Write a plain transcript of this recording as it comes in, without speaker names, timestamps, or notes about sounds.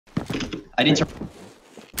I didn't turn.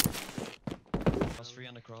 Cross free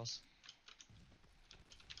on the cross.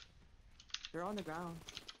 They're on the ground.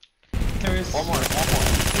 Terrace. One more.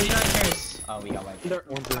 39 terrace. Oh, we got wiped. They're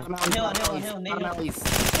On hill, nail. at least.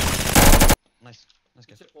 Nice. Let's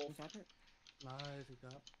go. You got it? Nice, you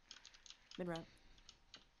got. Mid ramp.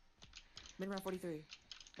 Mid ramp 43.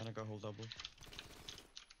 Gonna go hold double.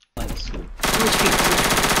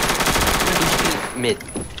 Mid.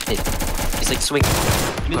 He's like swing.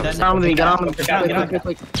 Mid dead. Get on me, get on me. Get on.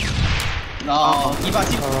 Quick. No, E-box.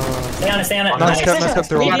 Stay on it. Nice Nice.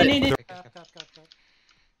 throw. Need. Cap.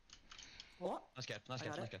 What? Nice cap. I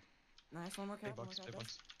got it. Nice, one more cap. Big box.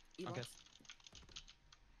 E-box. Okay.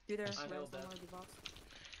 Two there. Nice. One more D-box.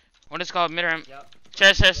 What is it called? Mid-ramp. Yep.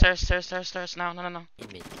 Stairs. No. Mid.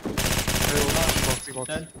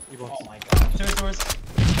 Dead. Oh my god. Terrace doors. Two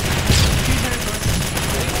terrace doors.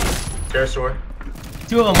 Terrace door.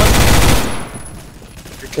 Two of them.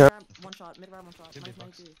 One shot. Mid ramp, one shot. Two big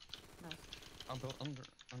box. 92. Nice. Under.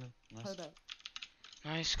 Nice. Play that.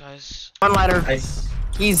 Nice, guys. One ladder. Nice.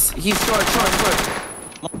 He's short.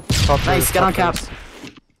 Nice, get on caps.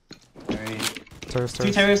 Two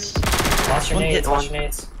terrace. Watch your nades.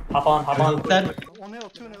 Hop on. Dead.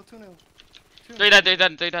 1-0, 2-0. 3 dead.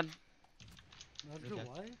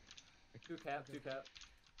 Why? Two cap.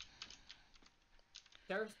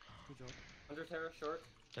 Terrace. Good job. Under terrace, short.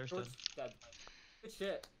 There's Short's dead. dead. Good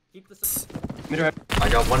shit. Keep this. Mid ramp. I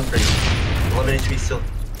got one for you. 11 HP still.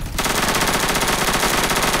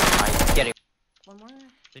 Nice. Get it. One more.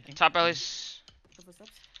 Top alleys. Couple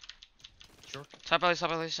steps. Short. Top alleys.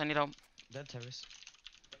 I need help. Dead terrace.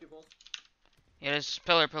 Two balls. Yeah, there's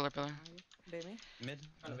pillar. Baby. Mid.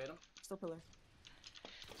 Innovate him. Still pillar.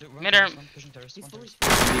 Mid arm. Pushing terrace. He's fully.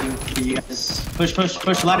 You guys.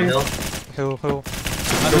 Push ladder. Hill. Hill.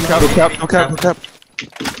 No cap.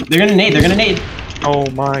 They're gonna nade. Oh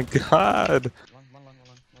my god. One long.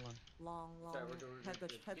 Long. Sorry, we're Head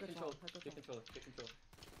good. good long. Take control.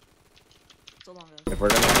 So long, guys. If we're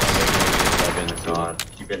gonna God,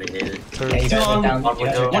 keep getting hated. Yeah, you Too long. down. One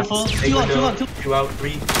window. One full. Big Too long. window. Two out.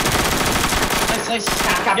 3. Nice.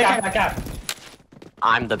 Cap.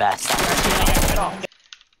 I'm the best. No,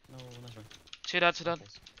 nice one. 2 dead.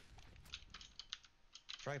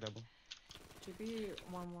 Try double. Should be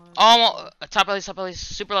one more. Oh, top alleys.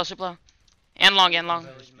 Super low. And long.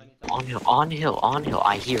 On hill.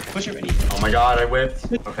 I hear. Push it ready. Oh my god, I whipped.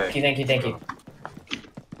 Okay. Thank you. I'm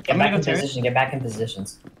Get gonna back go in terrace. position. Get back in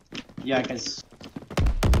positions. Yeah, guys.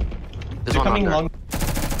 There's They're one coming under. long.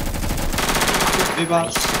 Big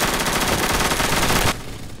box.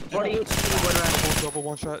 40 HP. Double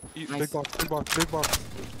one shot. Nice. Big box.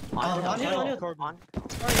 On hill. On.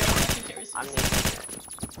 Sorry, guys.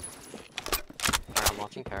 I'm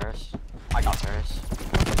watching terrace. I got terrace.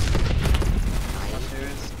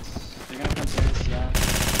 Terrace. They're gonna come terrace, yeah.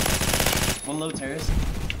 One low terrace.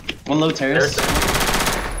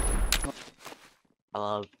 I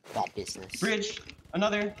love that business. Bridge.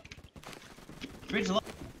 Another. Bridge low.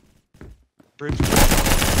 Bridge.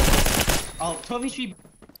 Oh, 12 HP.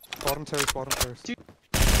 Bottom terrace.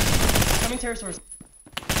 Coming terrace source.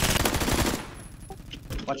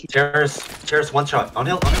 Watch you. Terrace, one shot. On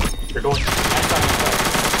hill. They're going.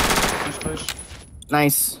 Push.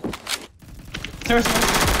 Nice. Terrace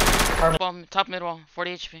source. Top mid wall.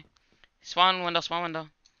 40 HP. Spawn window.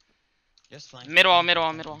 Yes, fine. Mid wall. I'm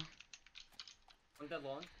dead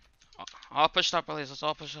long. I'll push top alleys. Let's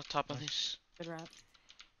all push top alleys. Mid ramp.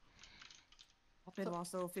 Mid wall,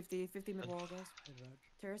 so 50 mid wall, guys.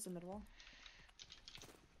 Terrace and mid wall.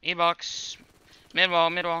 E-box. Mid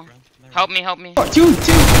wall. Help me. Two.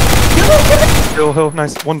 Hill.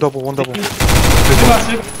 Nice. One double. Big box.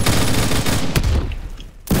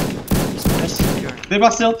 Big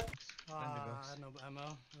box still. I had no ammo. I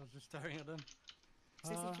was just staring at them.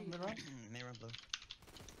 63. Mid ramp. May ramp low.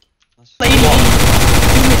 Nice.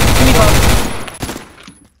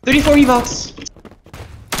 34 E-box.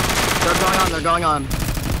 They're going on.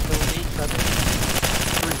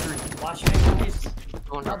 Watch your nades.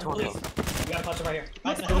 Going down. You gotta punch him right here. I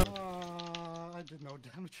did no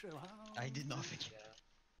damage. Wow. I did nothing.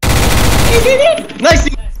 Nice.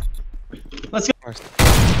 Let's go. Nice.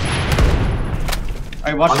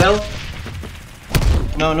 Alright, watch On that. hill.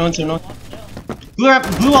 No one's here.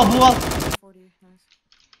 Blue wall. 40, nice.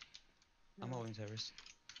 I'm holding terrace.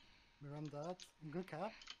 Mid ramp that. Good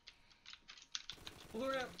cap. Blue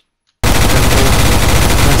ramp.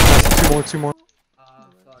 Two more.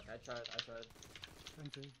 Fuck. I tried.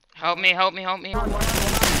 Thank you. Help me. Oh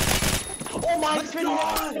my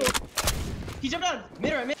god! He jumped out.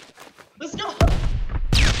 Mid. Let's go.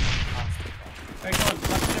 Alright, come on.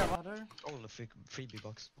 Left there. Ladder. Oh, the freebie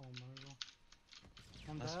box. Oh no.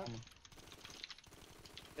 One Nice. dead.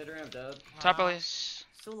 Hit her ramp, dead. Top release.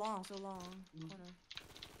 So long, so long. Corner.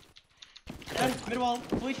 Dead. Mid wall.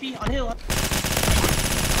 Full HP on hill.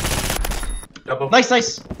 Double. Nice,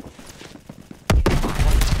 nice.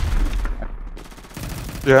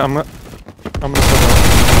 Yeah, I'm gonna step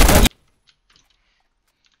out.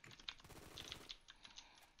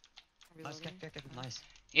 Nice, nice.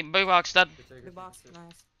 Big box dead. Big box,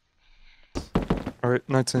 nice. Alright,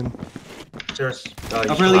 night's in. Cheers.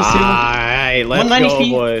 Upper release two. Alright, let's 190 go,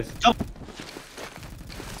 HP. boys.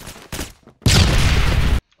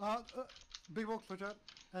 Big box for chat.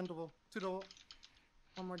 And double. 2 double.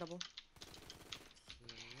 One more double.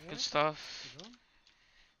 Good stuff.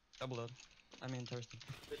 Double load. I mean, terrace.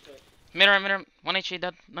 Mid-arm. 1 HP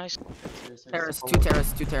dead. Nice. Terrace, 2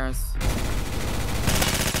 terrace, 2 terrace.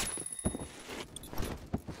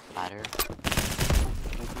 Ladder.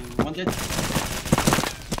 One dead.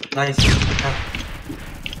 Nice.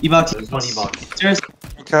 E-box. There's one E-box. Terrace. Go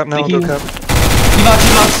cap now, Thank go you. cap.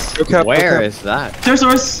 E-box. Go cap. Where go cap. is that?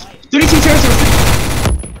 Pterosaurus. 32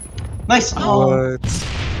 Pterosaurus. Nice. Oh. What?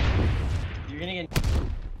 You're gonna get.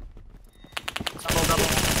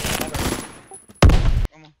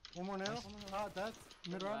 One more nail. Dead.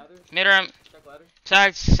 Mid round. Mid-arm. Check ladder.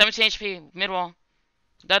 Tagged. 17 HP. Mid-wall.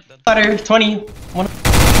 Dead. Ladder. 20. One.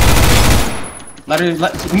 Ladder.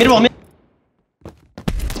 Mid wall. Mid.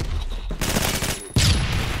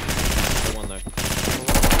 One there.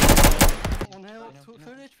 One nail.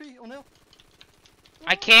 30 HP. One nail.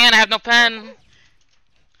 I can't. I have no pen.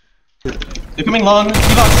 They're coming long.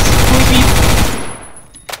 E-box. Full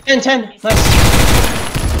HP. 10.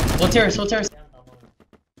 Nice. Low terrace.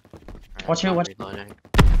 Watch here, watch.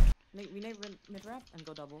 We nade mid wrap and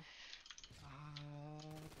go double.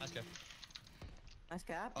 Nice cap. Nice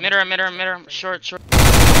cap. Mid-arm. Short.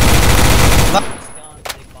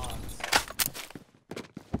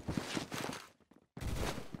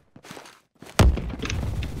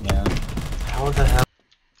 Yeah. How the hell?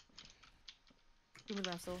 2 mid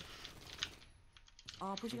wrap still.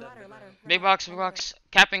 Oh, pushing ladder. Big box.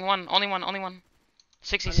 Capping one. Only one.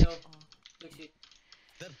 60s. Hill. 60.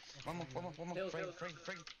 Dead. One more. Hill.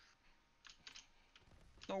 Frag.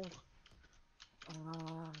 No.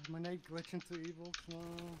 My nade glitch into evil. No.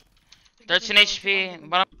 13 HP.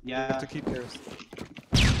 Bottom. Have Yeah. to keep terrace.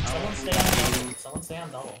 Someone stay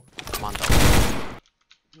on double. Come on, double.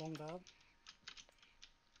 Long dab.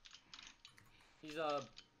 He's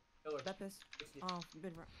pillar. That piss. 60. Oh,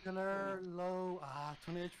 mid wrap. Pillar low.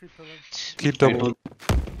 20 HP pillar. Keep double.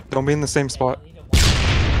 Don't be in the same spot.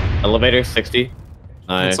 Elevator 60.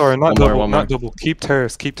 Nice. Sorry, not One double, more. not double. Keep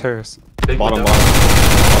terrace. Big Bottom.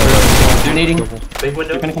 They're nading. Big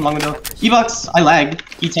window. They're gonna come long window. E-box. I lag.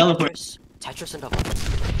 He teleports. Tetris and double.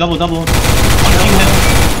 Double. On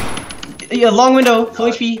window. Yeah, long window. Full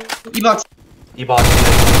HP. E-box. E-box.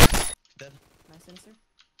 Nice sinister.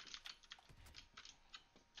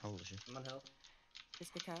 Holy shit. I'm on hill.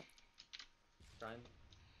 Just the cap. Trying.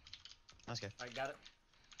 Nice cap. I got it.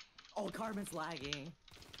 Oh, Carbon's lagging.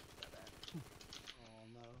 Oh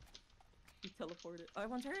no. He teleported. Oh, I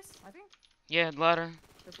want terrace, I think. Yeah, ladder.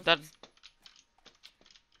 Dead.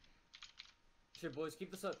 Shit, boys,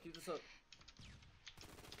 keep this up.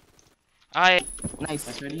 I. Nice.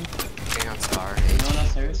 That's ready. Bring on star. No one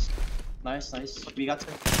upstairs. Nice. We got to.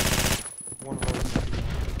 One more.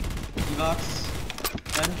 E-box.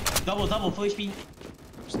 Dead. Double. Full HP.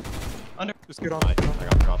 Under. Just get on. Nice. I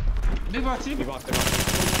got dropped. Big box. Big E-box. Of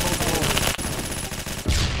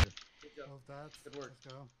that. Good work. Let's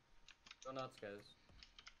go. Go nuts, guys.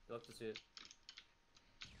 You'll have to see it.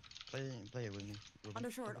 Play it with me. Under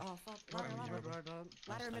short. Oh, fuck. Ladder.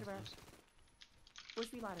 Ladder mid wrap.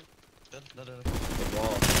 Push me ladder. Dead.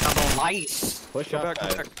 Double, nice. Push Go up, back, go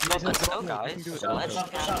guys. back. Let's go, You guys. can do it. Let's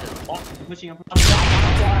go. Pushing up.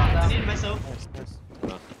 I'm Saved myself. Nice.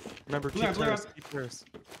 Remember, Blue keep up, blue terrace. up. Keep terrace.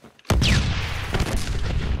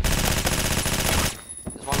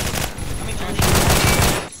 There's one more. Coming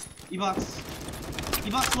terrace.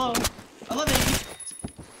 E-box low. I love it.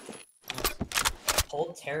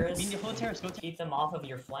 Hold terrace. Mean you hold terrace. Go Keep them off of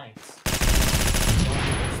your flanks.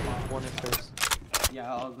 One in terrace.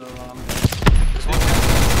 Yeah, I'll go.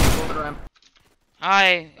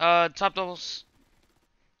 Hi. Top doubles.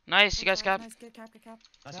 Nice. You guys cap. Nice. Good cap.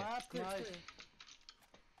 Nice cap. Cap, Clear. nice.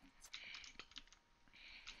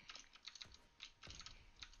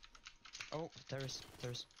 Oh, terrace.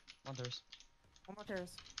 One terrace. One more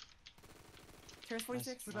terrace. Terrace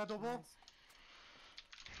 46. Should I double? Nice.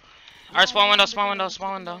 Alright, small window.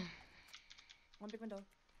 One big window.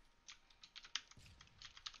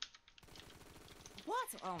 What?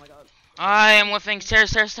 Oh my god. I am whiffing.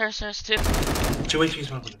 Stairs, two. 2 HP's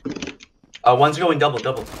one. One's going double.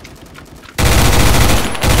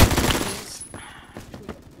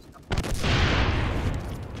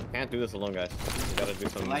 Can't do this alone, guys. We gotta do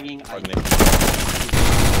some Lagging. coordination.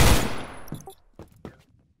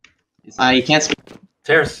 You can't speak.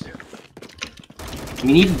 Terrace.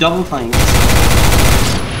 We need double flanks.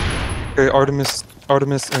 Okay, Artemis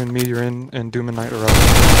and me are in, and Doom and Knight are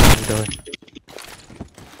out. We die.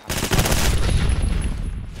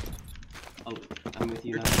 Oh, I'm with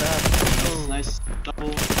you now. Nice double.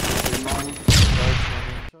 Long.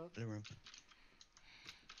 Blue room.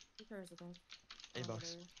 Two turrets, I think. A Oh,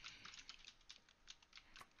 box. there.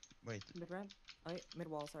 Wait. Mid ramp. Oh, wait, mid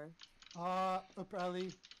wall, sorry. Upper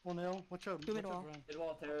alley, 1 hill. Watch out. Two mid watch out, wall. Ryan.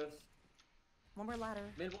 Mid-wall terrace. One more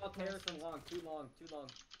ladder. Mid-wall terrace and long. Too long.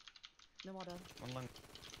 Mid wall dead. One long.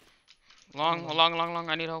 Long.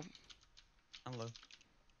 I need help. I'm low.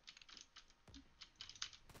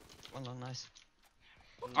 One long, nice.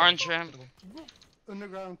 Orange ramp.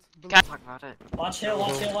 Underground. below. Cat- Talk about it. Watch hill.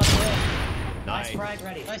 Nice Nice. frag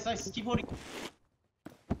ready. Nice. Keep holding.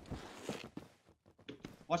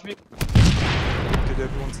 Watch me. Did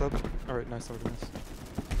everyone sub? Alright, nice Artemis.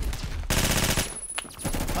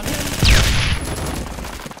 On him.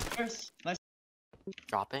 Terrace. Nice.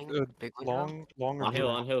 Dropping. Big Long or On hill.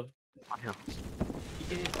 On hill.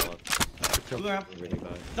 Blue ramp. Really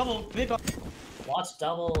bad. Double. Big box. Watch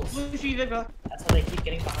doubles. Blue tree. Big box. That's how they keep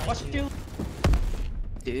getting behind Watch you. two.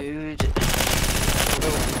 Dude. Good trap.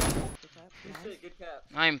 Good Nice. shit, good cap.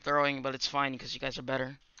 I am throwing, but it's fine because you guys are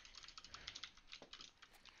better.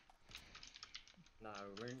 Nah,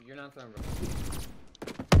 you're not throwing, bro.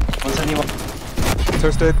 171.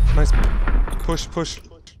 Terrace dead. Nice. Push.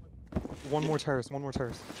 One more terrace. Dude,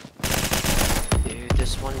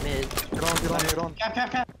 this one mid. Get on.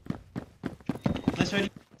 Cap. Nice ready.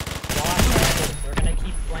 Watch doubles. We're gonna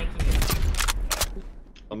keep flanking you.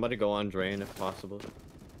 Somebody go on drain if possible.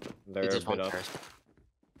 They're a Just bit one up. terrace.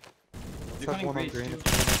 Let's They're have coming one on bridge. green.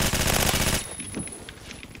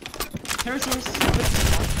 Terrace source.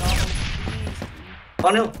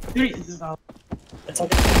 On hill. Three. It's like it's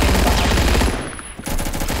getting behind you.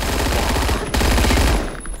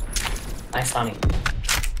 Nice, Donny.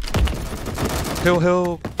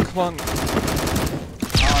 Hill. Come on. 15.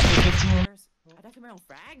 Terrace. I definitely ran on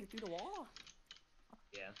frag through the wall.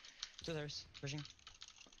 Yeah. Two terrace. Pushing.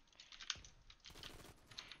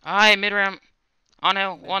 Aye, mid ramp. On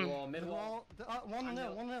hill. One. Mid-wall, mid-wall. Mid-wall. 1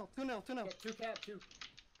 0. 1 0. 2 0. 2 0.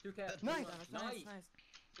 Two cap. Nice. Nice.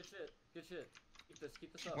 Good shit.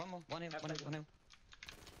 Keep this up. One more. One hill.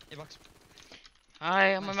 A box.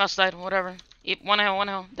 Aye, my mouse died. Whatever. One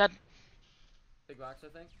hill. Dead. Big box, I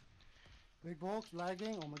think. Big box,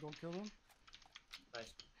 lagging. Oh my god, kill him.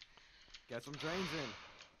 Nice. Get some drains in.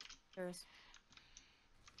 Terrace.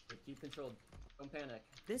 Keep controlled. Don't panic.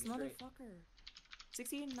 This Be straight. motherfucker.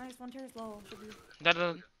 16, nice, one terrace low. Should be. Dead.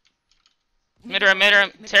 Mid ramp.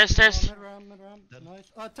 Terrace. Mid round. Dead.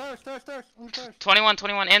 Nice. Terrace. On the terrace.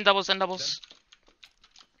 21. And doubles. Doubles.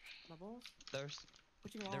 Terrace.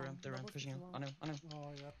 Pushing They're long. ramp. Doubles Pushing pushing hill. long. On hill.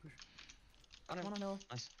 Oh yeah, push. On hill. One on hill.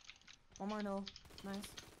 Nice. One more no. Nice.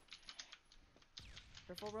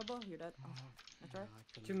 Careful, Rebel. You're dead. Oh, that's right.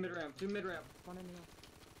 Two mid ramp. One in the hill.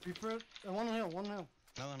 Reaper. 1 hill. No.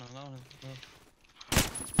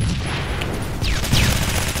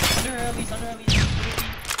 Under early.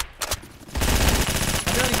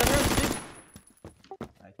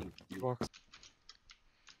 I think. Box.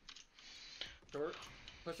 Short.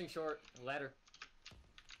 Pushing short. Ladder.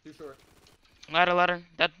 Too short. Ladder.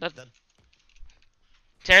 Dead.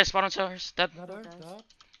 Terrace. Bottom terrace. Dead. Ladder. Nice. That.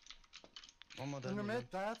 One more dead. Under mid.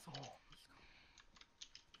 That. Oh.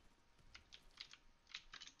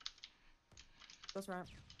 Close ramp.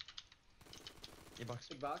 A box.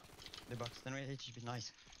 Big box. A box. Then right HP.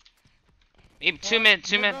 Nice. Two mid.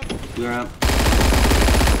 Blue ramp.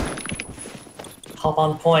 Hop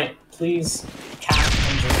on point, please. Cap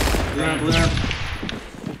and drain. Blue ramp.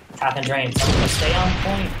 Cap and drain. Someone stay on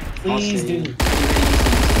point, please, dude.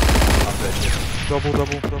 Double. I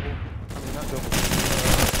mean, not double.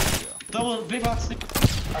 Double. Big box.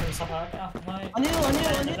 Artemis, hop out. Point. On hill.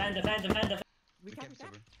 Defend. We cap.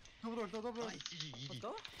 sober. Double door. Nice. GG. Let's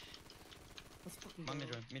go. Let's fucking One go.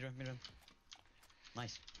 mid ramp.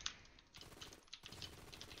 Nice.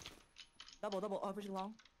 Double. Oh, pushing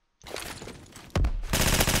long.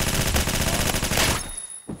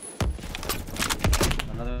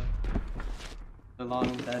 Another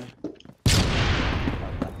long dead.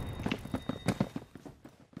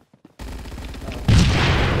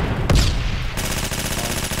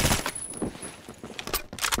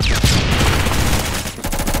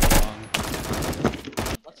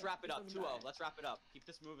 Let's wrap it up. 2-0. Let's wrap it up. Keep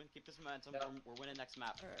this moving. Keep this momentum. We're winning next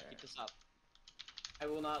map. Keep this up. I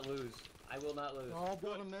will not lose. I will not lose. Oh,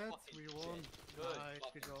 bottom net. Fucking We won. shit. Good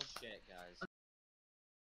Good job. shit, guys.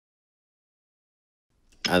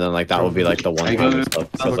 And then like that will be like the one I time go- and stuff.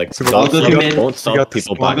 So I'll like go through mid. don't We sub got this.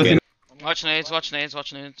 people I'll back go in. Watch nades, watch nades,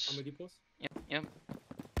 watch nades. Yep.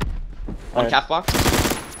 One calf box.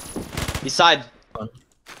 East side.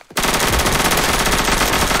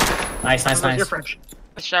 Nice.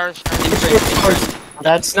 Showers.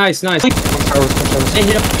 That's Nice. Hey,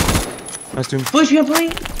 hit him. Nice doom. Push, we have play.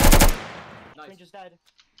 Nice. Just died.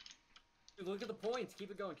 Dude, look at the points.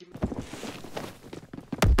 Keep it going. Keep it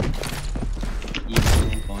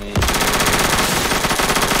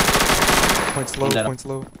Points low, points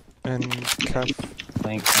low. And cap.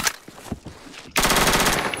 Thanks.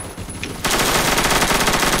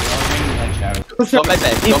 Go med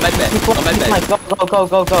bay. Go med bay. Go med bay.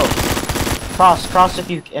 Go. Cross if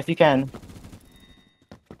you can.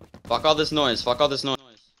 Fuck all this noise. Fuck all this noise.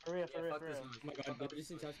 For real. Oh my god, they're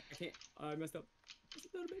just in touch. I can't. I messed up.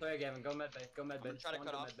 Play, Gavin. Go med bay. Go med bay. I'm gonna try to Spawn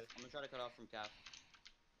cut to off. med bay. I'm gonna try to cut off from calf.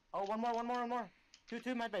 Oh, one more.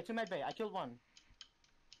 Two med bay. I killed one.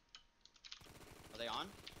 Are they on?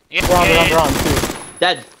 Yeah. They're on too.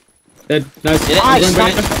 Dead. Dead. Nice. Get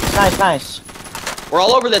it. Nice. We're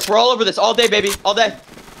all over this. We're all over this. All day, baby. All day.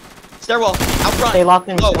 Stairwell. Out front. Stay locked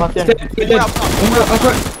in. Low. Dead. Out front. One more up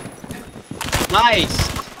front. Nice.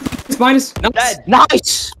 It's minus. Nice. Dead.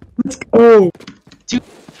 Nice. Oh.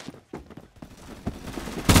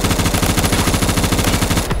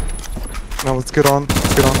 Now let's get on.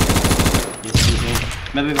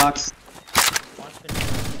 Medbay box.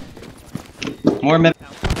 More med.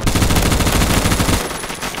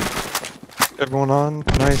 Everyone on.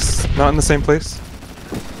 Nice. Not in the same place.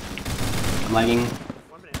 I'm lagging.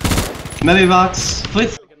 Medbay box.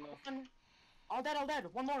 Flip. All dead.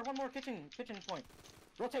 One more kitchen point.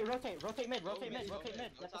 Rotate mid. Go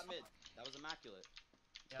top mid. That was immaculate.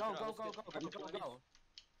 Go.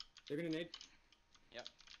 They're gonna nade.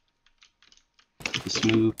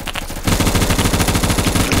 Smooth.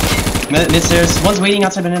 Mid stairs. One's waiting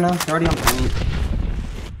outside banana. They're already on point.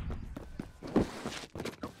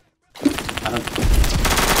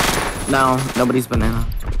 No, nobody's banana.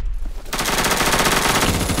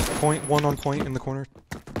 Point, one on point in the corner.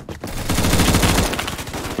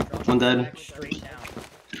 One dead.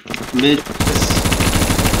 Mid.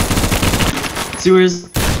 Sewers.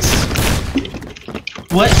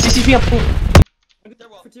 What? 63 up.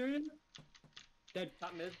 Cafeteria? Dead.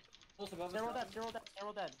 Top mid. Pulse above us. They're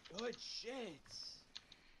all dead. Good shit.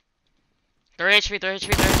 3 HP.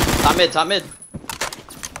 Top mid.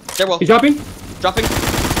 Stairwell. He's dropping? Dropping.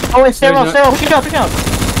 Oh, it's stairwell. Push it out.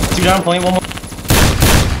 2 down point. One more.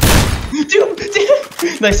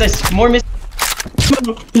 Dude. Nice. More miss.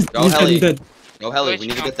 Go heli. He's dead. Go heli. We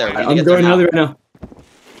need to get there. I'm going heli right now.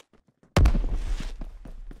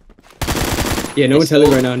 Yeah, no one's heli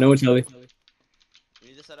right now. We need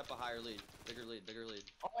to set up a higher lead. Bigger lead.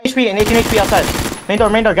 HP and 18 HP outside.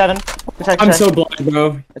 Main door, Gavin. I'm so blind,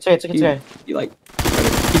 bro. It's okay. He like.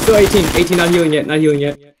 He's still 18. 18, not healing yet.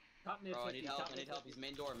 Top mid. Bro, I need help. He's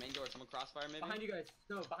main door. Someone crossfire maybe? Behind you guys.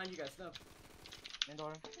 No, behind you guys. No. Main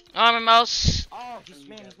door. Oh, my mouse. Oh, he's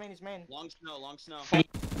main. Long snow.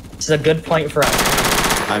 This is a good point for us.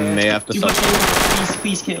 I may have to sub.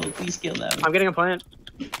 Please kill them. I'm getting a plant.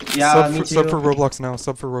 Yeah, me too. Sub for Roblox now.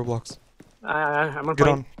 Sub for Roblox. I'm on Get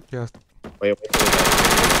point. on. Yeah. Wait.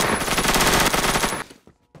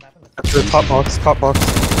 The top box.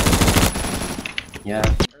 Yeah.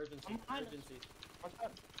 Urgency.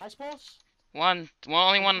 Nice pulse.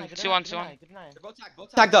 Only one. 2 on. Good night. They're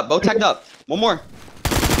both tagged up. One more.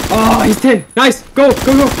 Oh, he's 10. Nice. Go.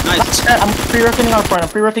 Nice. I'm pre-rotating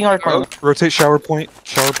our corner. Rotate shower point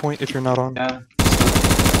if you're not on. Yeah.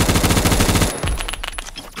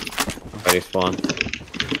 Ready spawn.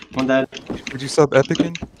 One dead. Did you sub Epic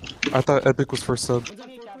in? I thought Epic was first sub.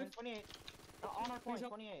 28, Gavin. 28. On our point.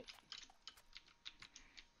 28.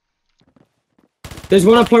 There's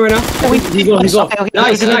one on point right now. He's low. Okay.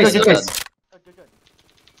 Nice. Good.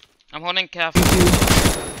 I'm holding calf.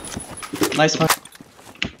 Nice one.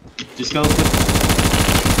 Just go. You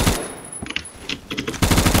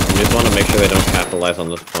just want to make sure they don't capitalize on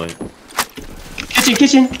this point.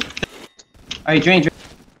 Kitchen. Alright, drain.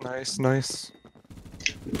 Nice.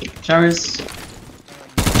 Showers.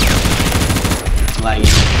 Lagging.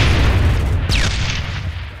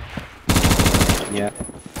 Yeah.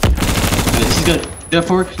 Alright, this is good. Good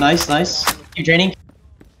fork. Nice. Keep draining.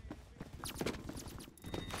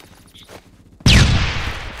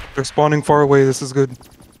 They're spawning far away. This is good.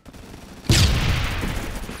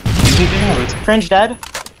 Fringe dead.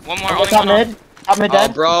 One more. Top Only one. mid. Top mid Oh,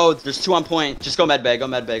 dead. bro, there's 2 on point. Just go med bay. Go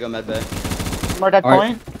med bay. Go med bay. More dead All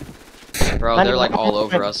right. point. Bro, they're like all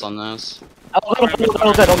over us on this. Oh, good.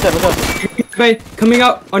 Wait, coming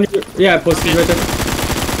out on your. Yeah, post right there.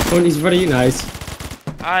 Oh, he's in front of you. Nice.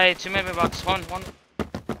 Alright, 2 maybe box. One.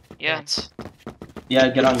 Yeah. Yeah,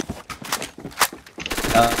 get on.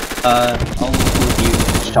 I'll with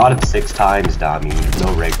you. Shot it 6 times, Dami.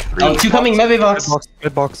 No rig 3. Oh, 2 coming, maybe box.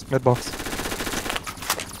 Mid box.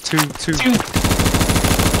 Two.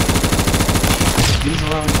 He's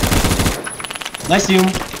alone. Nice zoom.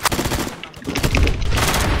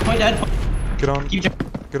 Point dead. Get on. Keep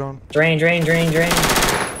Get on. Drain.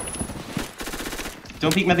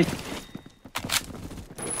 Don't peek, maybe.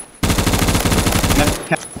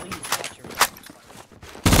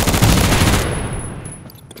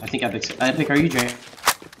 I think Epic, are you draining?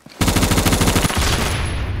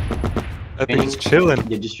 Epic's chilling.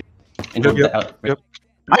 Yeah, just Yep.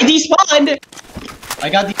 I despawned! I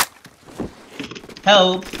got the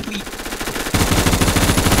help, please.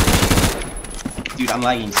 Dude, I'm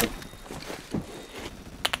lagging. So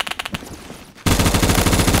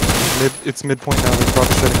It's midpoint now. They're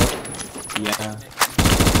probably setting up. yeah.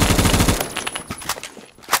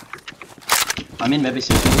 I'm in Mebby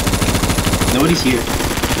Station. Nobody's here.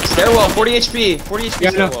 Stairwell, 40 HP. 40 HP Yeah,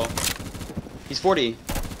 I know. stairwell. He's 40.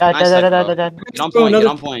 Dead. Nice tech, bro. Get on point. Get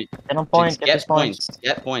on point. Get on point. Just get points.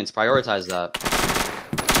 Get points. Prioritize that.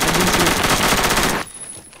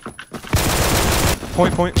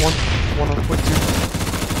 Point. One on point 2.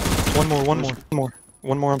 One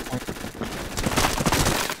more on point.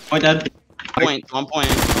 Point dead. Point. On point.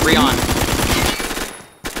 3 on.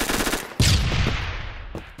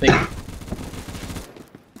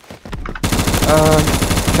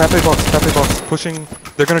 Cafe box. Pushing.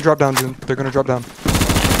 They're gonna drop down, June. Oh,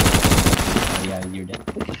 yeah, you're dead.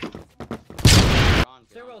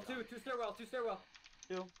 Stairwell, 2 stairwell.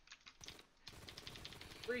 2.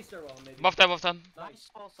 3 stairwell, maybe. Buff that. Nice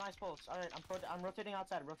pulse. Alright, I'm rotating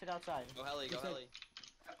outside. Rotate outside. Go heli.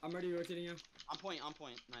 I'm ready rotating you. On point.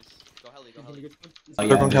 Nice. Go heli. Oh,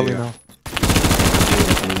 They're going heli now.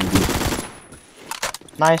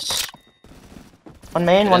 Nice. One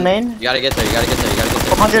main. You gotta get there.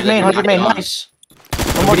 100 main. Nice.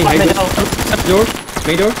 One more top mid. Door.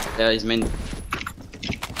 Main door. Yeah, he's main.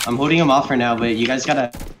 I'm holding him off for now, but you guys gotta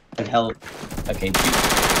help. Okay.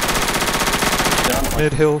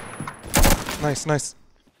 Mid hill. Nice.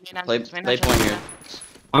 Play point here.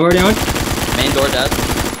 I'm already on. Main door dead.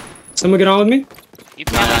 Someone get on with me. You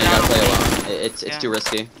No, you gotta play alone. It's too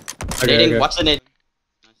risky. Nading. Watch the nade.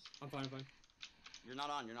 I'm fine. You're not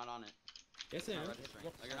on it. Yes, I am. No,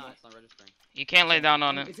 you're not. It's not registering. You can't lay down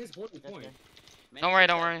on it. It's his holding point. Don't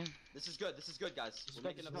worry. This is good, guys. We're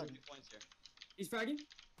making up some good points here. He's fragging.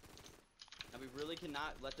 And we really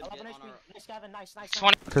cannot let them get on our... Nice, Gavin. Nice.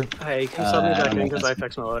 20. Hey, can you sub me back in because I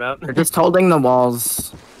fixed my loadout? They're just holding the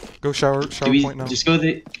walls. Go shower point now. Just go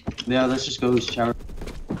yeah, let's just go shower.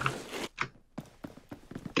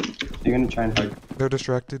 They're gonna try and hard. They're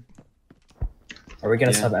distracted. Are we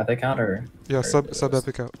gonna sub Epic out or? Yeah, sub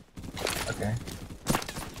Epic out. Okay.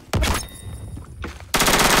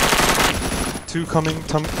 2 coming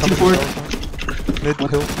forward. Mid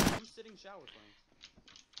hill. Who's sitting shower point?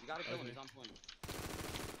 You gotta kill him, he's on point.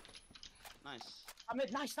 Nice.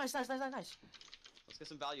 Nice. Let's get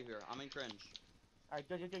some value here. I'm in cringe. Alright,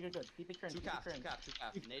 good. Keep it cringe. 2 cap.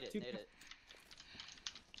 Nade it.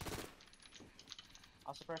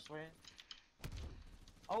 I'll suppress for it.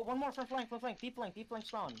 Oh, one more from flank. Deep flank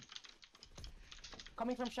spawn.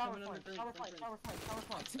 Coming from shower flank.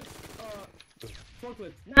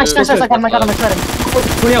 Nice. Oh my god, I'm excited.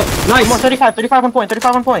 20 out. Nice. More 35 on point.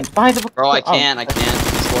 Behind the... Bro, I can't.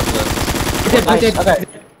 He's forklift. Okay.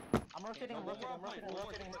 I'm rotating.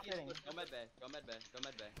 Go med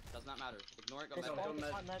bay. Does not matter. Ignore it, go med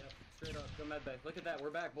bay. Straight up, go med bay. Look at that, we're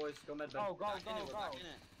back, boys. Go med bay. Go. We're back in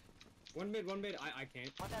it. One mid. I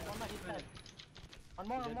can't. One dead, he's dead. One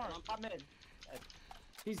more. Top mid.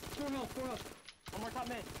 He's 4 health. One more top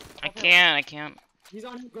mid. I can't. He's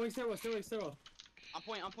on going stairwell.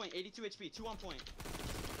 On point. 82 HP. 2 on point.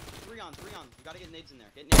 3 on. You gotta get nades in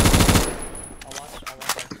there. I'll watch.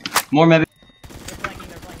 More maybe. They're flanking.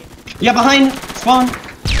 Yeah, behind. Spawn.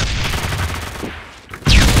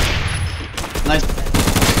 Nice.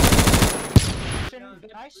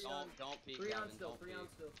 Don't peek. 3 on still.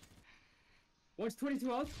 One's 22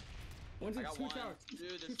 health. One's I in got 2 one. showers. Dude,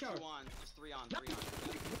 there's 2 on. Just 3 on.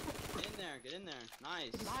 Get in there.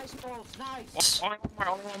 Nice. Nice balls, nice. Only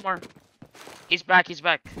one more. He's back. It's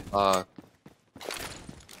fine.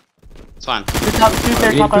 2 top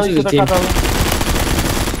alley.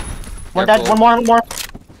 One dead, one more.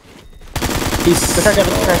 He's Good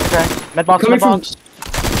try. Med box, coming med from. box.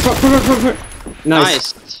 Front.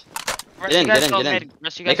 Nice. Get in.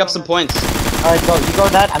 Make up some points. Alright, go. You go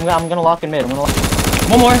that. I'm gonna lock in mid. One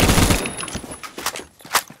more.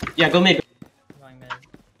 Yeah, go mid. Going mid.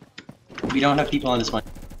 We don't have people on this one.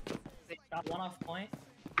 Got one off point.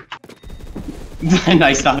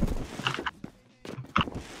 Nice stop.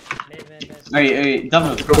 Mid. Alright,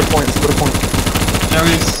 double. Go to point. There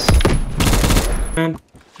is. Man.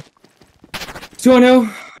 2 on hill.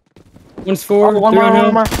 One's 4. One 3 on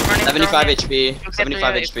hill. more. 75 HP.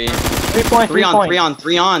 75 HP. 3 point. 3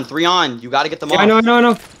 on. You gotta get them Yeah, off. I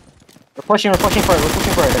know. We're pushing for it.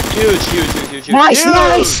 Huge. Nice.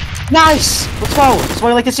 Huge. Nice. Let's go. That's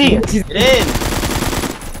what I like to see. Get in.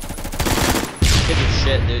 Get your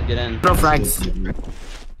shit, dude. Get in. No frags.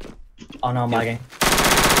 Oh no, I'm lagging.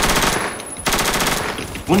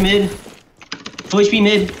 One mid. Full HP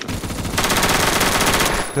mid.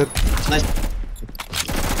 Good. Nice.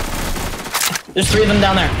 There's 3 of them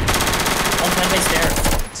down there. One side base stairs.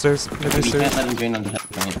 Stairs. Maybe We stairs. can't let him drain on the head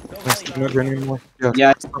point. Nice. No drain anymore. Yeah.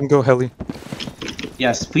 Yeah. Let him go heli.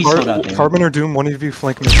 Yes, please hold out there. Carbon or Doom, one of you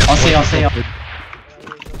flank me. I'll say.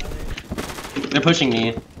 They're pushing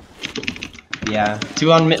me. Yeah.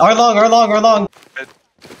 2 on mid. Our long.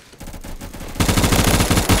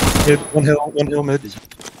 Mid, one hill mid.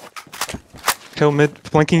 Hill mid,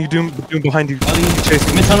 flanking you, Doom behind you. He's chasing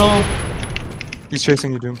you. Mid tunnel. He's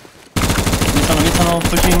chasing you, Doom. Mid tunnel,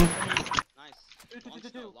 pushing. Nice. Long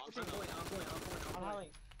snow.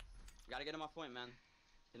 You gotta get them off point, man.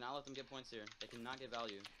 Do not let them get points here. They cannot get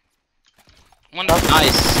value. One.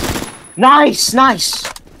 Nice.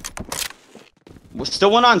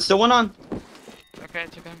 Still one on. Okay,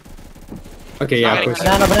 it's okay. Okay, yeah, push.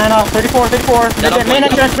 Banana. 34. Main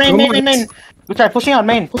entrance. Main. Good try. Pushing on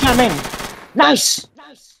main. Nice.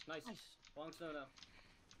 Long snow now.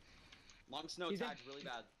 Long snow tagged really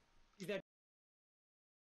bad.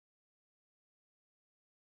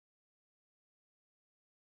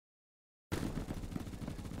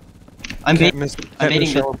 I'm Can't baiting. miss. I'm Can't miss baiting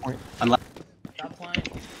shower the. point. Got point.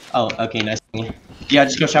 Oh, okay, nice. Yeah,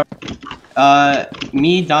 just go shower.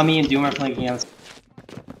 Me, Dami, and Doom are flanking out.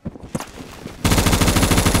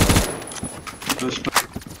 They're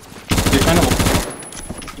trying to.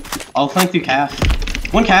 I'll flank through calf.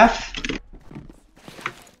 One calf.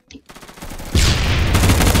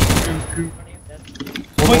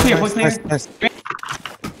 Point clear. Nice.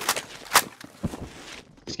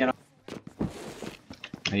 Just get off.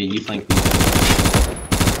 Hey, you flank.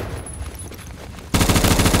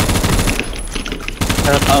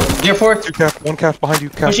 Oh, therefore. 2 calf, 1 calf behind you,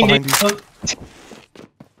 calf Pushing behind it. you.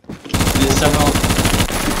 There's several.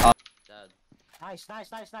 Dead. Nice.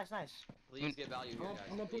 Please get value here, guys.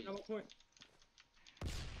 I'm on point.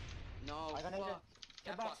 No, I got it. fuck.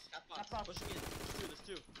 Get Cat box. box. Pushing in. There's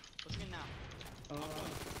two. Pushing in now.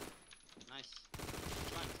 Nice.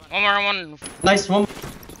 One more. Nice one.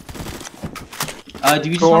 Do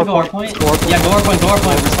we just want to go our point? Yeah, go our point. We're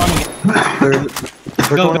spawning it.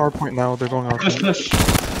 They're Go, going go. our point now. They're going our point. Push.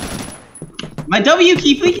 My W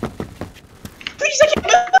key, please. Please, I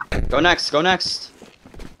can't. Go next.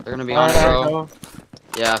 They're gonna be on bro.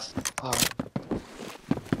 Yeah. Oh.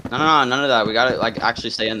 No, none of that. We gotta like actually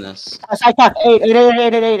stay in this. Side top. 8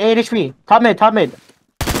 HP. Top mid.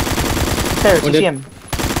 Stairs. You see him.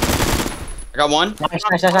 I got one. Nice.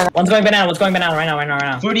 One's going banana right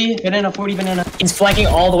now. 40 banana. He's flanking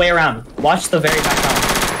all the way around. Watch the very back tunnel.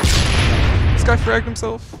 This guy fragged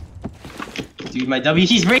himself. Dude, my W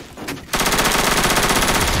key's right.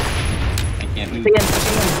 I can't move.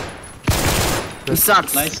 He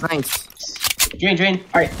sucks. Nice. Thanks. Drain.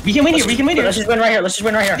 Alright, we can win here. Let's just win right here.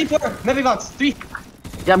 3, 4. Mevi box. 3.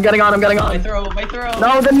 Yeah, I'm getting on. My throw.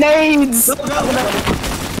 No, the nades! Go. 2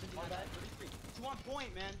 on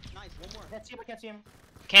point, man. Nice. One more. I can't see him.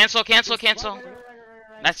 Cancel.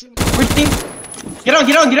 That's. Which team? Get on.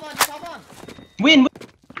 Win.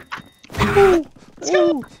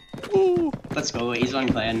 Let's go. AzoN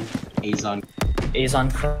Clan. AzoN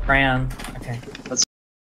Clan. Okay. Let's.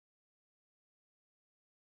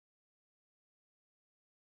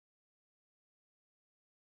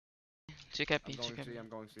 Two cappy. I'm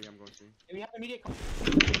going C. We have immediate.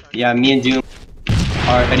 Yeah, me and Doom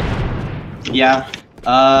are ready. Yeah.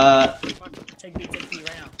 Take B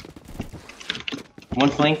right now. One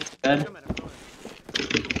flank. Dead.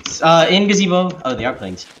 In gazebo. Oh, they are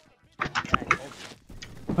playing.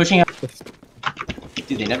 Pushing up.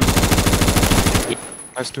 Dude, they never.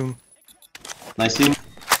 Nice Doom. Nice Doom.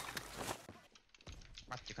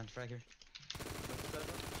 You can't frag here.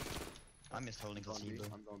 I missed holding gazebo.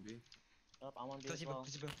 I'm going B. I want to Gazebo.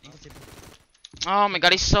 Oh my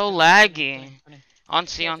god, he's so laggy. On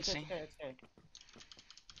C, on C. It's okay.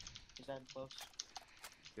 He's dead close.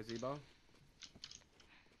 Gazebo.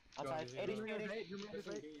 Outside. 83.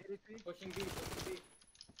 Pushing B.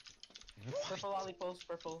 Purple alley post,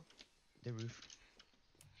 purple. The roof.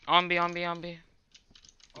 On B, on B, on B.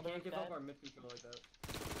 We can't give up our mid control like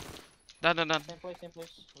that. Done. Same place.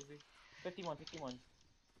 51.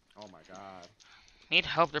 Oh my god. Need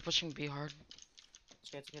help, they're pushing B hard.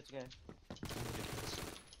 It's okay.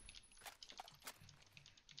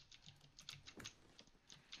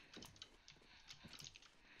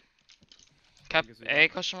 Cap A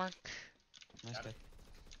question mark. Nice guy.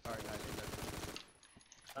 Alright,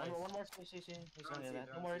 nice. One more. See. He's gonna get that.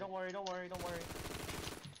 Don't worry.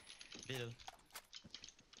 Middle.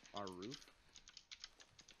 Our roof.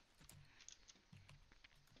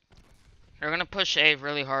 They're gonna push A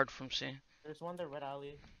really hard from C. There's one there, red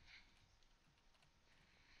alley.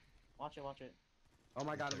 Watch it. Oh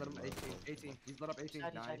my god, I lit him 18. He's lit up 18.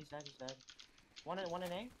 He's dead. One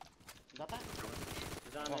in A? You got that?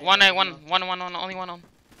 One, only one on.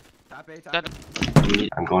 Tap A, Dead.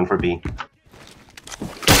 I'm going for B.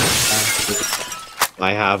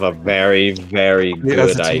 I have a very, very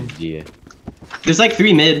good idea. There's like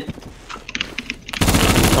 3 mid.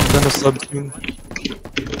 I'm gonna sub soon.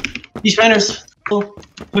 These runners.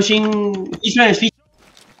 Pushing. These runners. We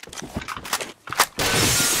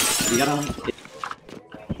got him.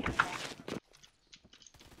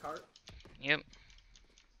 Cart. Yep. Alright,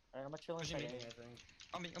 I'm gonna chill inside A.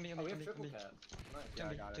 On me. Oh, we have triple cap. Nice. Yeah,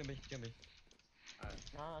 I got it. Jump.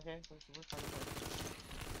 Nah, okay. We're fine.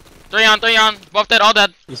 3 on. Both dead, all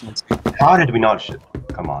dead. How did we not shoot?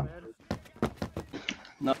 Come on.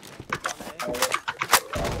 No.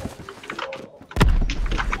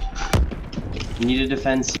 We need a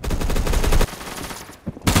defense.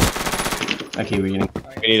 Okay, we're getting.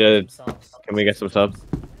 We need a. Can we get some subs?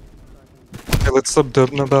 Okay, let's sub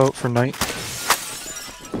Danknam for night.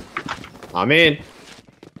 I'm in.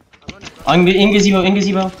 In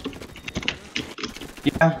gazebo.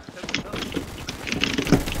 Yeah.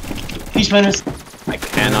 Peach runners. I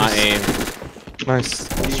cannot aim. Nice.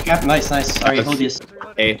 Nice. Alright, hold this.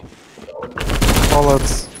 A. All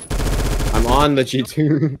outs. I'm on the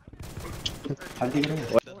G2. How did they get in?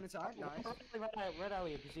 Red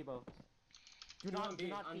alley at gazebo. Do not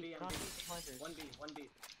peek planters. 1B.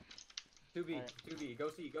 2B. Go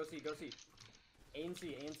C. A and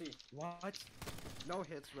C. What? No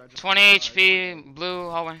hits, Reggie. 20 HP, blue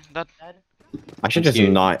hallway. Dead. I should just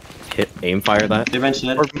not aim fire that. They wrenched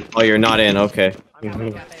it. Oh, you're not in. Okay.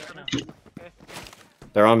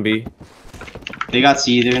 They're on B. They got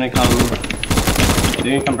C. They're gonna come.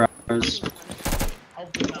 Browsers.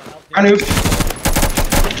 Run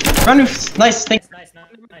roof. Nice. Thanks. Nice.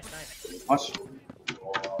 Watch.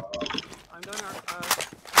 I'm doing our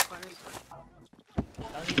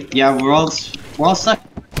Yeah, we're all stuck.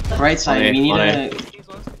 Right side. We need a.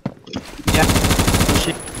 Yeah.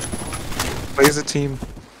 Shit. Play as a team.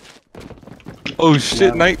 Oh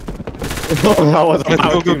shit, Yeah. night. That was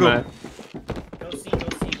Go. man. Go C.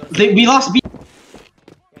 We lost B.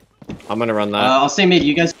 I'm gonna run that. I'll stay mid.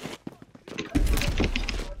 You guys.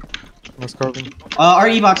 Let's carbon. Our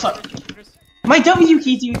E-box. My W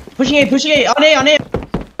key, dude. Pushing A. On A.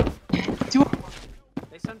 2.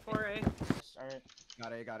 They sent 4A. Alright.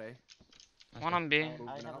 Got A. One on B. I have a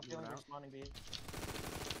feeling they're spawning B.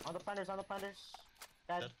 On the planters.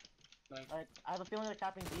 Dead. Alright, I have a feeling they're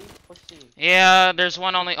capping B. Push C. Yeah, there's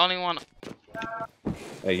one, only one.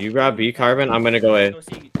 Hey, you grab B carbon. I'm gonna go A. Go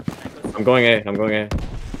C. I'm going A.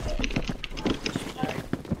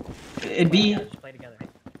 It'd be. Just play together.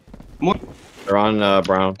 They're on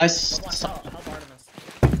brown. Nice. Help Artemis.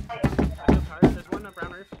 There's one on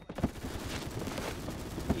brown roof.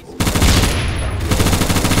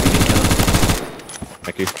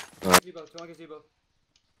 Thank you. Gazebo.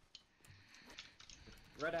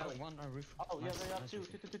 Red alley. One on roof. Oh, yeah, they got Nice two. roof.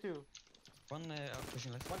 One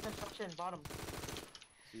pushing left. One construction, bottom.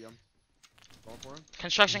 See him. Going for him.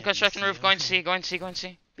 Construction roof, going C.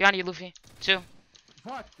 Behind you, Luffy. 2.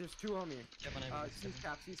 Fuck, there's 2 on me. C's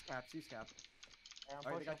cap. Yeah, I'm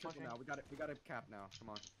Alright, they got pushing. triple now. We got a cap now. Come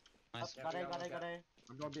on. Nice. Got A.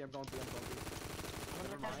 I'm going B.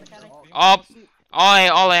 Mechanic. Up. All A.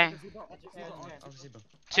 Oh, Zebo.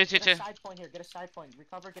 2. Get a side point here. Get a side point.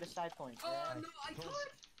 Recover. Get a side point. Oh no, I can't.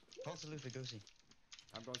 Pulse the Luffy, go C.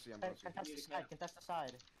 I'm going C. Contest the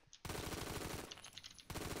side.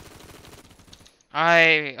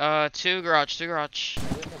 Alright, 2 garage.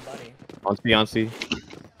 On C.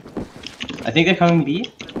 I think they're coming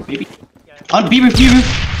B. Maybe. On B roof.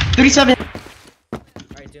 37.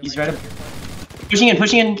 Alright, Doom. He's right up. Pushing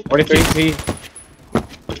in. 43 C.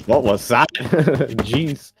 What was that?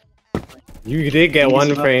 Jeez. You did get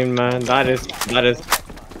one frame, man. That is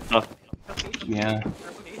tough. Yeah.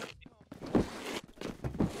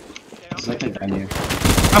 It's like a gun here.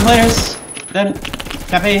 I'm players. Dead.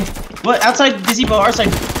 Cafe. What? Outside gazebo, our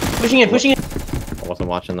side. Pushing it, pushing it. I wasn't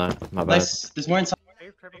watching that. My bad. Nice. There's more inside.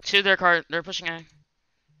 To their cart. They're pushing A.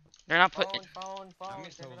 They're not put. I'm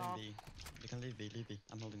just holding B. You can leave B, leave B.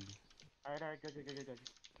 I'm holding B. Alright, good.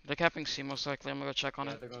 They're capping C most likely. I'm gonna go check on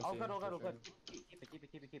it. All good.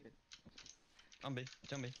 Keep it. On B,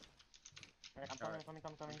 two on B. Alright, I'm coming.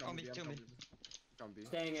 On B, two on B.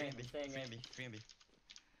 Staying Three in. on B, Staying three in. on B, three on B.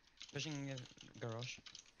 Pushing garage.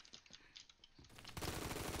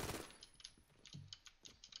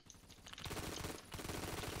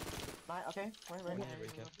 Okay, We need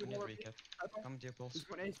a recap. Come to your pulse. He's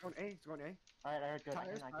going A. Alright, good.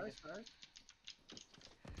 Tires.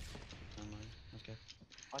 Never mind. Okay.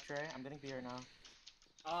 Watch Ray, I'm getting B right now.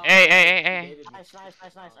 Hey. Nice.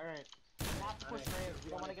 Alright. Not push Ray, we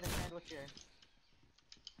don't want to get a sandwich here.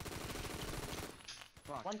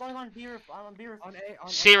 Fuck. One going on B roof, on B roof. On A.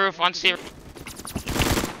 C roof, on C roof.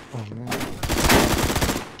 Oh man.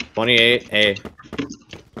 28 A.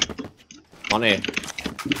 On A.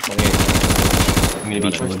 28. I'm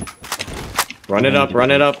gonna be chilling. Run it up.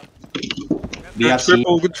 BFC.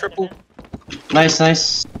 Good triple.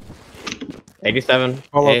 Nice. 87.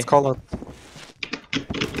 Call A. outs, call outs.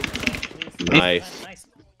 Nice.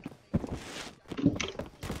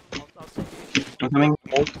 I'm coming.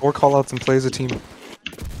 More call outs and play as a team.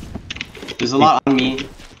 There's a lot on me.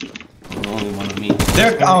 Only one of me.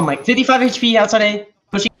 They're, oh my, 55 HP outside A.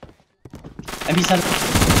 Pushing. MP7.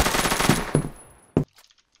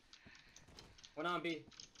 One on B.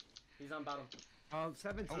 He's on bottom.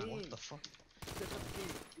 17. Oh, what the fuck?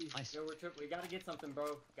 Nice. Yo, we gotta get something,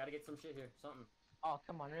 bro. Gotta get some shit here. Something. Oh,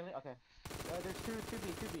 come on, really? Okay. There's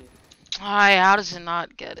 2B. Hi, how does it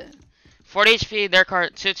not get it? 40 HP, their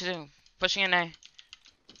cart. 2. Pushing in A.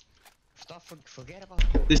 Stop, forget about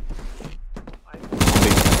This.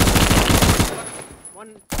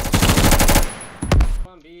 One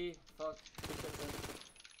B. Fuck.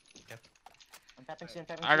 I'm tapping soon.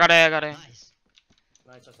 I got A. Nice.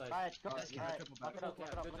 Nice, that's nice. Alright, go. Let's get Alright, it. lock it up.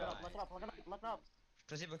 Lock it up.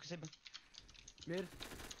 Placebo. Mid.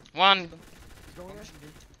 One. He's going One in. pushing B.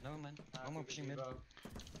 No man. One more pushing mid. You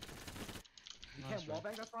Nice, can't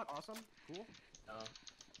wallbang that spot. Awesome. Cool. No.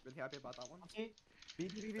 Really happy about that one. Okay. B.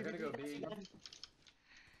 They're gonna go B.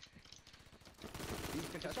 He's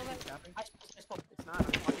contesting. He's tapping. It's not.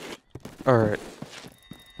 Alright.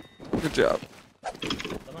 Good job.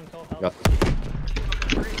 Someone call Got help.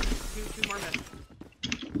 Two more men.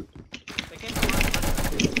 They came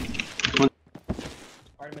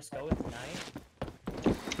Artemis, go with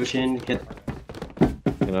 9. Push in, hit.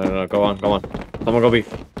 No, go on. Someone go B.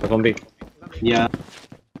 Go on B. Yeah.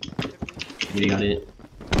 You got it.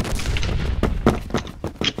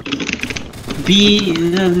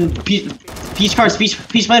 Peach cars, peach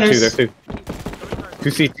planners. There's two.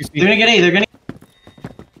 2C. They're gonna get A, I'm going to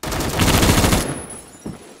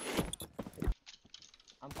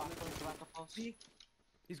back up close.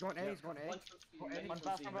 He's going A. Go A. One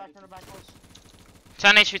fast, turn back close.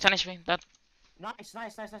 10 HP. That. Nice.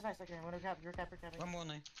 Okay, I'm gonna cap. You're capping. One more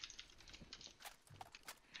night.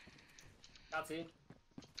 Got C.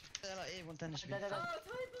 110 HP.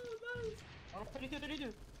 Oh,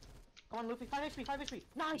 32. Come on, Luffy. 5 HP.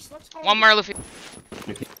 Nice, let's go. One more, Luffy.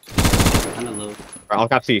 Kinda low. Alright, I'll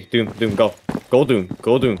cap C. Doom, go. Go Doom.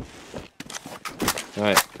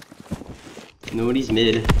 Alright. Nobody's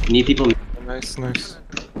mid. Need people mid. Nice.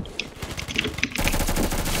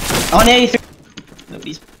 On A. No,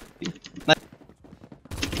 please.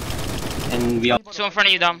 And we all. 2 in front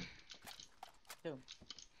of you, Dom.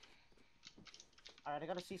 Alright, I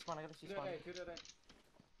got a C spawn.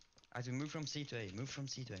 As we move from C to A.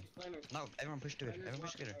 No, everyone push to it.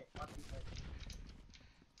 Together.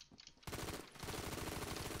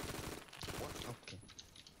 What? Okay.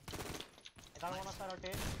 I got one outside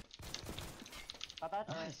arcade. Got that?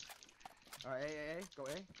 Nice. Alright, A. Go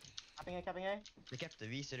A. Capping A. They kept the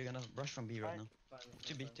V, so they're gonna rush from B right now.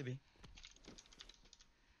 To B.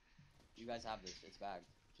 You guys have this. It's bagged.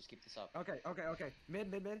 Just keep this up. Okay.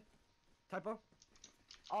 Mid. Typo.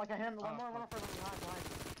 Oh, I got him. One more behind.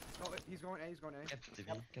 Oh, he's going A.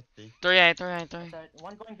 Get B. 3 A. Okay,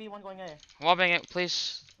 one going B, one going A. Wallbang it,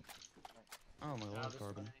 please. Oh my lord,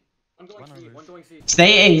 Corbin. One going C.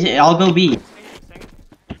 Stay A. I'll go B.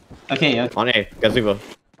 Okay. On A. Gazebo.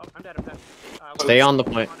 Oh, I'm dead. Stay on the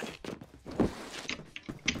point.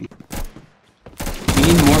 We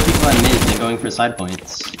need more people at mid than going for side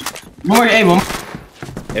points. More A.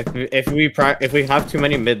 If we have too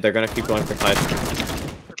many mid, they're gonna keep going for side.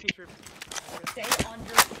 Stay on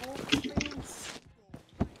your full screens.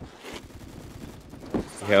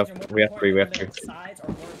 We have three. Sides are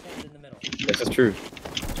more important than the middle. This is true.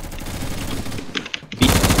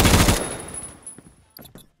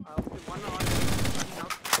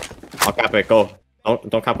 I'll cap it. Go.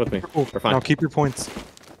 Don't cap with me. We're fine. Now keep your points.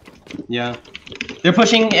 Yeah. They're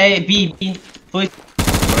pushing A, B, B. Please.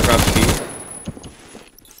 I'm gonna grab C.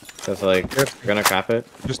 Cause like, you're gonna cap it.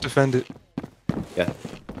 Just defend it. Yeah.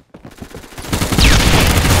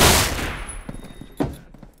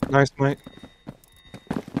 Nice, mate.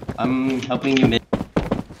 I'm helping you mid.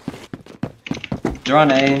 They're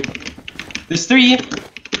on A. There's 3.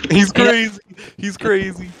 He's crazy. He's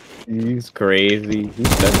crazy. He's crazy. He's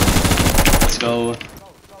dead. Let's go. Go.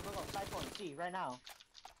 Side point. C, right now.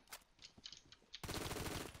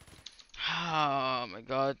 Oh my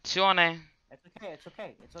god. 2 on A. It's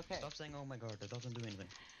okay. Stop saying oh my god, that doesn't do anything.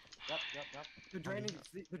 Yep. They're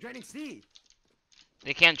draining C.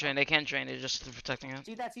 They can't drain, they're just protecting it.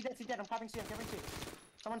 See that. I'm copying C, I'm covering C.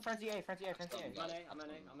 Someone frenzy A. I'm on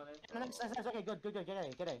A. Nice, okay, good. Get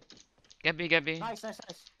A. Get B. Nice.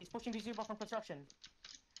 He's pushing B0 from construction.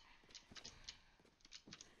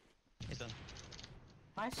 He's done.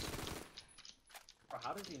 Nice. Bro,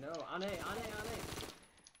 how does he know? On A.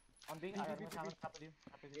 I'm being top of you.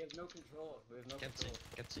 We have no control. Get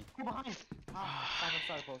C. Go behind. Simon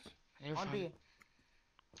started close. You're On fine. B.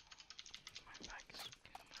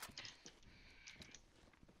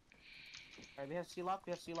 Alright, we have C-lock.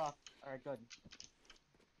 Alright, good.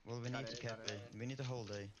 Well, we need to cap A. We need to hold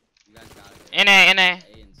A. You guys got it. In A. A and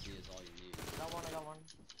C is all you need. I got one.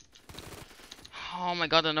 Oh my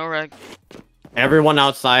god, the no reg. Everyone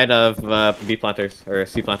outside of B planters or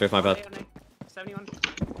C planters, my bad. 71.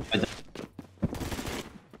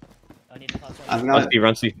 I need to toss I've one. got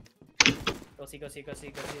Run C. Go see.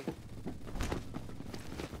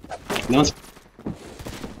 No one's.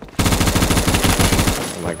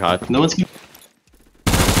 Oh my god. No one's.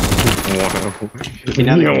 Wow. Okay,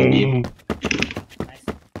 now they're on B. Nice.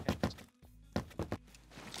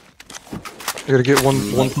 I gotta get one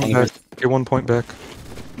point back. Get 1 point back.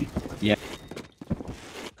 Yeah.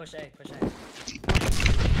 Push A.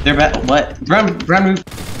 They're back. What? Ground move.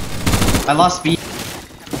 I lost speed.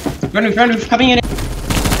 Ground move. Coming in.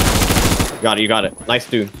 You got it. Nice,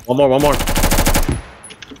 dude. One more. Alright.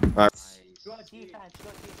 Go defense.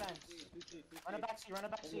 Run it back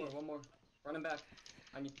C. One more. Run him back.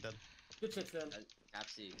 I need Dead. good shit then. Cap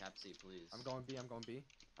C, please. I'm going B.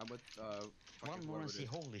 I'm with One more and see.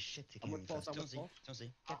 Holy shit, he I'm came with in Pulse, fast. I'm with Don't Pulse.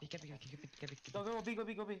 see. Get B.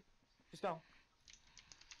 Go B. Just go.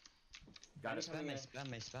 Got it. Spam me.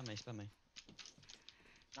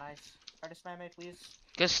 Nice. Try to spam A, please.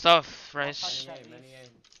 Good stuff, Rice. Many A.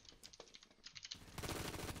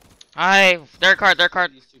 Hi, their card.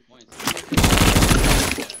 These 2 points.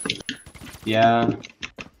 Yeah.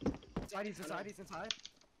 He's inside.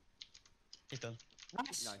 He's done.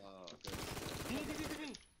 Nice. Oh, good. B.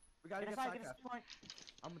 We gotta get Get side a cap. point.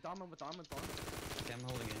 I'm with Dom. Okay, I'm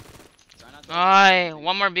holding it. Try not to. Aye,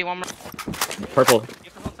 one more B. Purple. You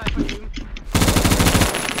have to hold side point, Doom.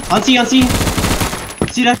 On C.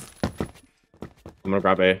 See that? I'm gonna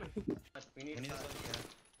grab A. We need We need to side.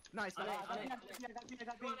 Nice. I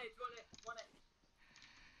got B.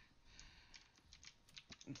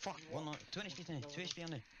 Fuck, 2 HP, 2 HP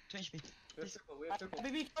on it. 2 HP. We have triple.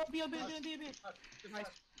 B. Nice.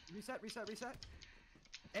 Reset.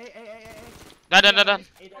 A. Done. A down.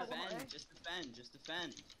 Just defend.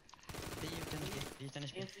 He's 10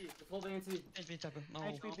 HP. ANC. Hold ANC. HP, Tucker. No.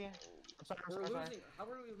 I'm sorry. How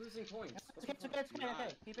are we losing points? It's okay.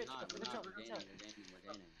 Keep it. We're gaining.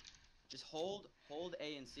 Just hold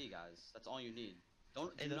A and C, guys. That's all you need.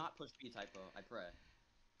 Do not push B typo, I pray.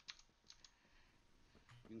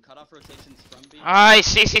 You can cut off rotations from B. Aye,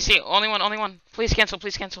 C. Only one. Please cancel.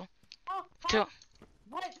 2.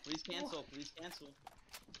 What? Please cancel.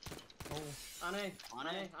 On A.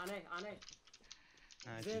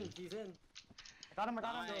 Nice. He's in. I got him.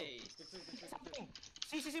 Nice.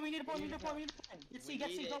 C. We need a point. Get C. Go.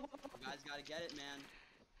 You guys gotta get it, man.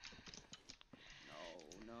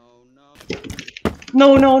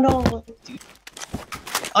 No.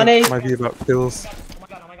 On A. Might be about kills. Oh my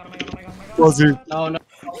god. Wazoo. No.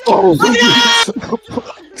 Oh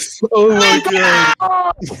my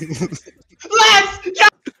god. Let's go!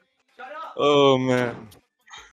 Oh man.